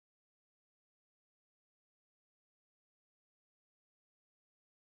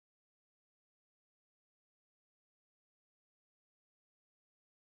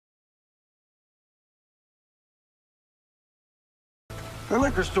The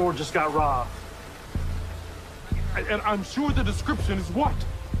liquor store just got robbed. And I'm sure the description is what?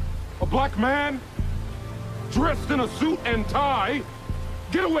 A black man? Dressed in a suit and tie?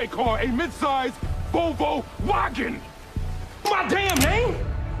 Getaway car, a mid-size Volvo wagon! My damn name!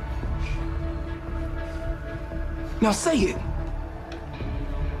 Now say it.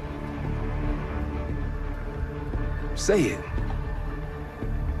 Say it.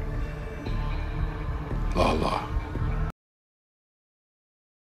 Lala.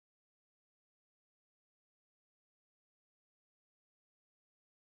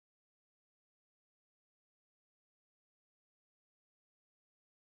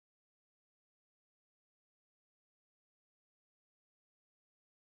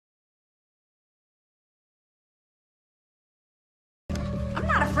 I'm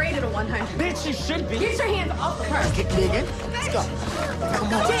not afraid of the 100. Bitch, you should be. Get your hands off the purse. Get digging. Let's go.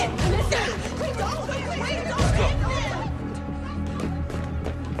 Come on. Jen, listen. Wait, Let's go.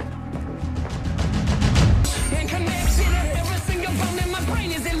 And connection, every single bone in my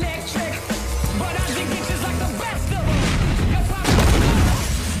brain is electric. But I think it's just like the best of them.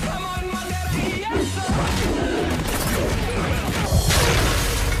 Come on, my little yes,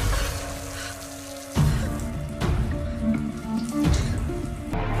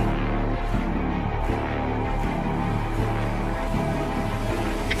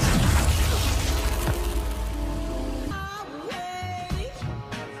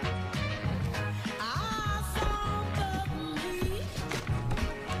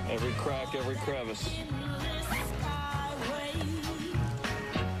 Every crack, every crevice.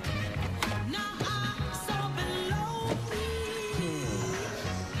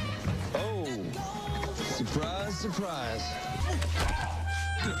 Oh, surprise, surprise.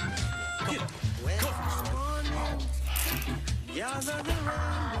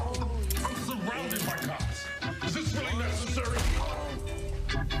 I'm surrounded by cops. Is this really necessary?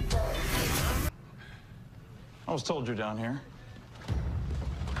 I was told you're down here.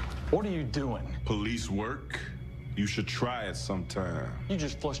 What are you doing? Police work? You should try it sometime. You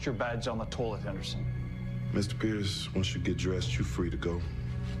just flushed your badge down the toilet, Henderson. Mr. Pierce, once you get dressed, you're free to go.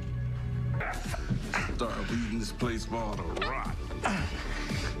 Start leaving this place ball to rot.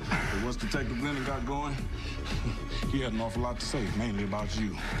 But once Detective Glennon got going, he had an awful lot to say, mainly about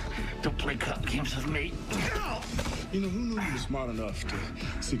you. Don't play cop games with me. You know, who knew you were smart enough to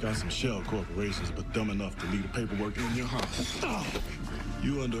seek out some shell corporations, but dumb enough to leave the paperwork in your house?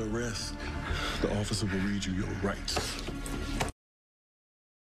 You under arrest. The officer will read you your rights.